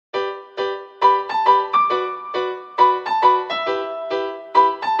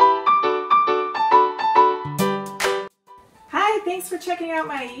thanks for checking out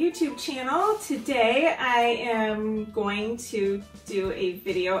my YouTube channel. Today I am going to do a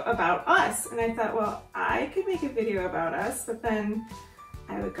video about us. And I thought, well, I could make a video about us, but then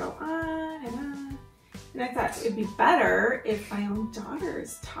I would go on and on. And I thought it would be better if my own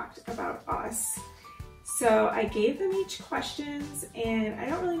daughters talked about us. So I gave them each questions and I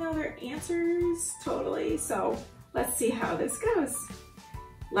don't really know their answers totally. So let's see how this goes.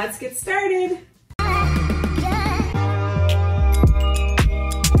 Let's get started.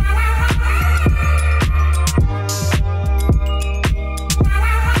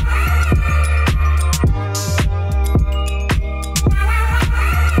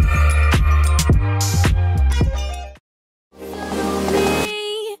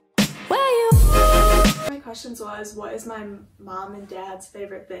 Was what is my mom and dad's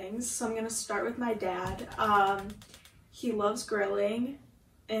favorite things. So I'm gonna start with my dad. He loves grilling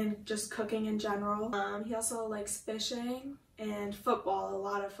and just cooking in general. He also likes fishing and football, a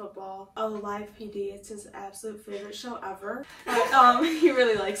lot of football. Oh, Live PD, it's his absolute favorite show ever. But, he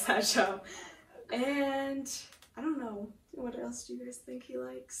really likes that show. And I don't know, what else do you guys think he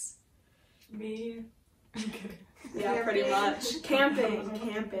likes? Me? Okay. Yeah, pretty much.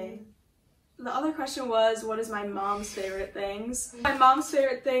 Camping. The other question was, what is my mom's favorite things? My mom's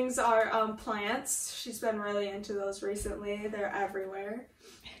favorite things are plants. She's been really into those recently. They're everywhere.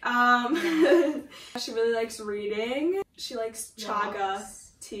 She really likes reading. She likes chaga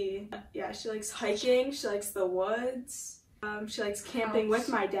tea. Yeah, she likes hiking. She likes the woods. She likes camping with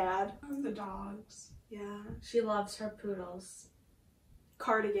my dad. The dogs. Yeah. She loves her poodles.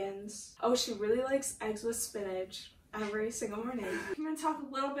 Cardigans. Oh, she really likes eggs with spinach. Every single morning. I'm going to talk a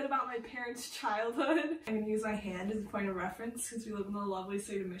little bit about my parents' childhood. I'm going to use my hand as a point of reference because we live in the lovely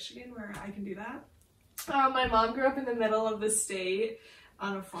state of Michigan where I can do that. My mom grew up in the middle of the state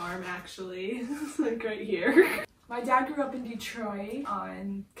on a farm, actually, like right here. My dad grew up in Detroit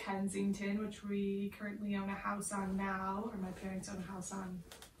on Kensington, which we currently own a house on now, or my parents own a house on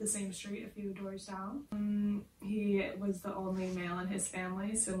the same street a few doors down. He was the only male in his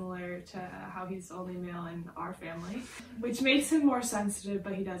family, similar to how he's the only male in our family, which makes him more sensitive,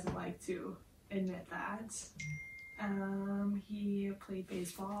 but he doesn't like to admit that. He played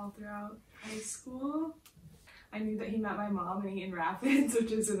baseball throughout high school. I knew that he met my mom in Eaton Rapids,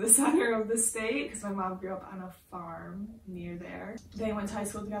 which is in the center of the state, because my mom grew up on a farm near there. They went to high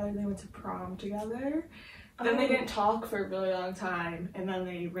school together, they went to prom together. Then they didn't talk for a really long time, and then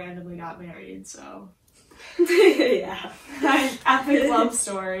they randomly got married, so. Yeah. Epic love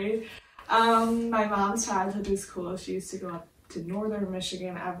story. My mom's childhood was cool. She used to go up to northern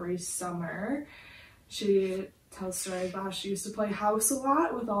Michigan every summer. She tells stories about how she used to play house a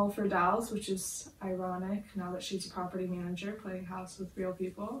lot with all of her dolls, which is ironic now that she's a property manager playing house with real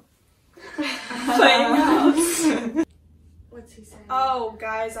people. Playing house. What's he saying? Oh,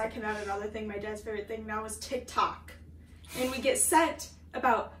 guys, I can add another thing. My dad's favorite thing now is TikTok. And we get sent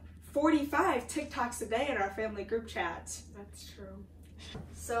about 45 TikToks a day in our family group chat. That's true.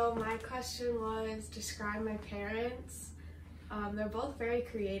 So my question was, describe my parents. They're both very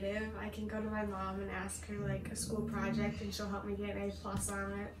creative. I can go to my mom and ask her like a school project and she'll help me get an A+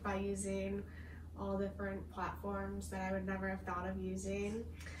 on it by using all different platforms that I would never have thought of using,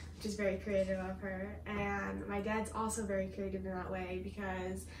 which is very creative of her. And my dad's also very creative in that way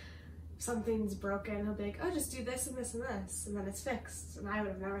because if something's broken, he'll be like, oh, just do this and this and this, and then it's fixed. And I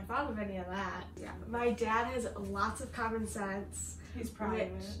would have never thought of any of that. Yeah. My dad has lots of common sense. He's proud of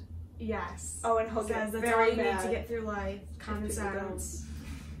it. Yes. Oh, and he'll says get that's all you very need mad to get through life. Common sense.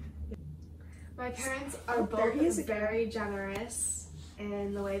 My parents are there he is both very generous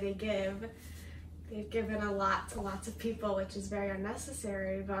in the way they give. They've given a lot to lots of people, which is very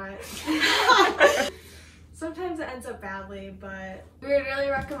unnecessary, but sometimes it ends up badly. But we would really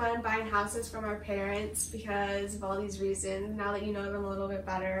recommend buying houses from our parents because of all these reasons. Now that you know them a little bit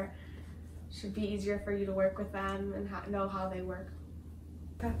better, it should be easier for you to work with them and know how they work.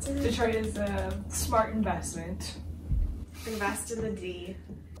 That's it. Detroit is a smart investment. Invest in the D.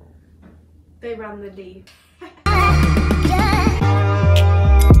 They run the D.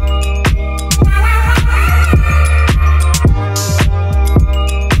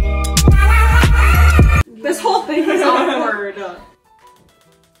 This whole thing is awkward.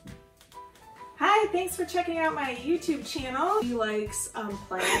 Hi, thanks for checking out my YouTube channel. He likes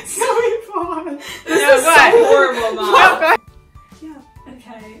plants. So fun. This is so horrible, Mom. Yeah.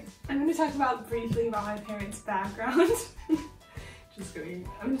 Okay, I'm going to talk about briefly about my parents' background. Just kidding.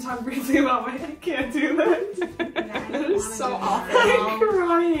 I'm going to talk briefly about my. I can't do that. That is so awful. I'm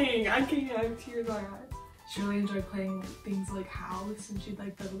crying. I can't. I have tears in my eyes. She really enjoyed playing things like house, and she'd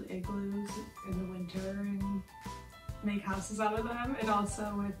like build igloos in the winter and make houses out of them, and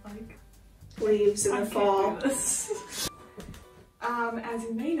also with like Leaves in the fall. As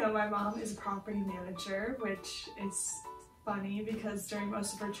you may know, my mom is a property manager, which is funny because during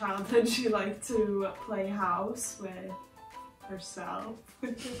most of her childhood she liked to play house with herself.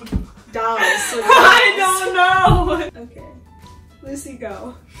 Dolls. I don't know! Okay. Lucy,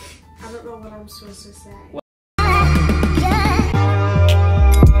 go. I don't know what I'm supposed to say.